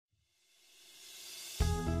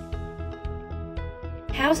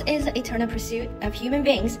Health is the eternal pursuit of human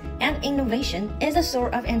beings, and innovation is the soul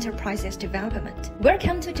of enterprises development.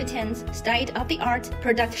 Welcome to Getein's state-of-the-art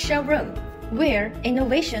product showroom, where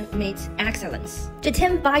innovation meets excellence.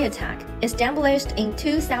 Getein Biotech, established in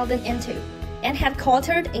 2002 and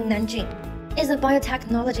headquartered in Nanjing, is a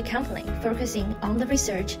biotechnology company focusing on the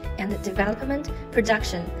research and development,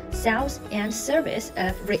 production, sales, and service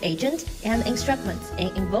of reagent and instruments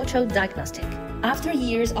in vitro diagnostic. After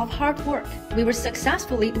years of hard work, we were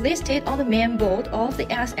successfully listed on the main board of the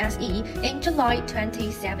SSE in July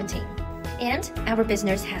 2017. And our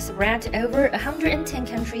business has spread to over 110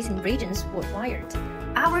 countries and regions worldwide.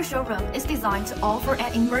 Our showroom is designed to offer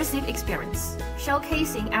an immersive experience,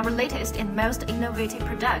 showcasing our latest and most innovative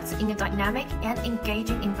products in a dynamic and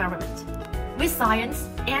engaging environment. With science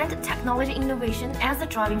and technology innovation as the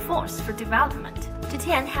driving force for development,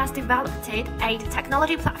 Getein has developed 8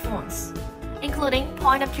 technology platforms, including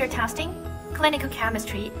point-of-care testing, clinical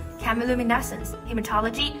chemistry, chemiluminescence,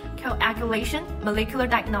 hematology, coagulation, molecular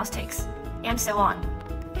diagnostics, and so on.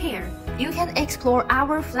 Here, you can explore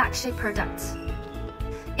our flagship products,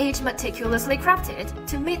 each meticulously crafted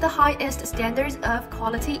to meet the highest standards of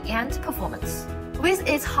quality and performance. With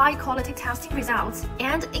its high-quality testing results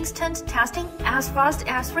and instant testing as fast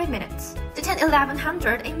as 3 minutes, the Getein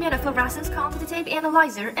 1100 immunofluorescence quantitative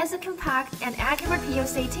analyzer is a compact and accurate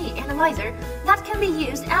POCT analyzer that can be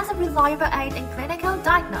used as a reliable aid in clinical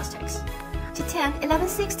diagnostics. Getein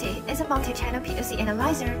 1160 is a multi-channel POC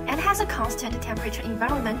analyzer and has a constant temperature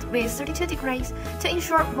environment with 32 degrees to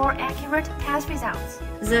ensure more accurate test results.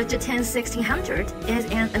 The Getein 1600 is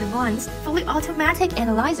an advanced, fully automatic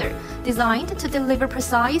analyzer designed to deliver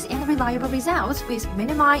precise and reliable results with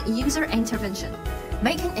minimal user intervention,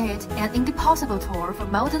 making it an indispensable tool for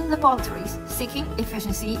modern laboratories seeking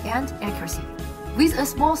efficiency and accuracy. With a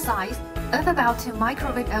small size of about 2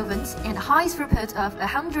 microwave ovens and high throughput of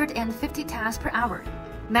 150 tests per hour,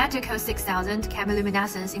 Magical 6000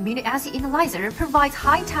 chemiluminescence immunoassay analyzer provides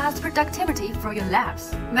high test productivity for your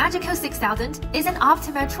labs. Magical 6000 is an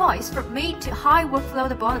optimal choice for mid to high workflow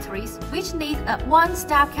laboratories which need a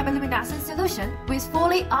one-step chemiluminescence solution with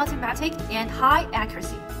fully automatic and high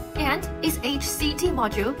accuracy. And its HCT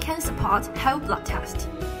module can support whole blood test.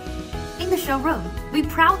 In the showroom, we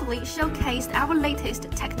proudly showcased our latest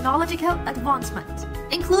technological advancement,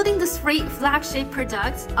 including the 3 flagship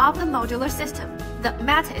products of the modular system, the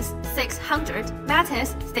Metis 600,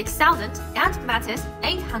 Metis 6000, and Metis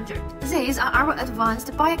 800. These are our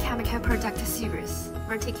advanced biochemical product series,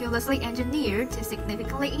 meticulously engineered to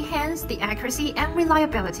significantly enhance the accuracy and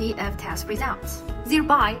reliability of test results,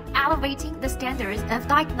 thereby elevating the standards of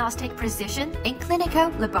diagnostic precision in clinical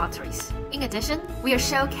laboratories. In addition, we are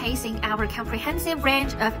showcasing our comprehensive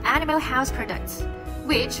range of animal health products,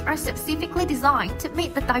 which are specifically designed to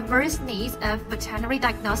meet the diverse needs of veterinary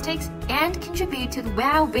diagnostics and contribute to the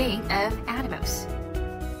well-being of animals.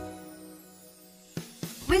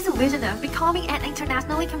 With a vision of becoming an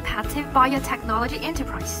internationally competitive biotechnology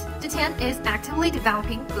enterprise, Getein is actively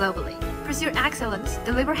developing globally. Pursue excellence,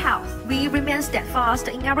 deliver health. We remain steadfast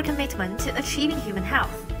in our commitment to achieving human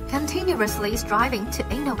health, continuously striving to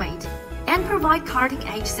innovate and provide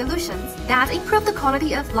cutting-edge solutions that improve the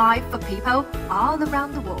quality of life for people all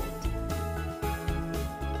around the world.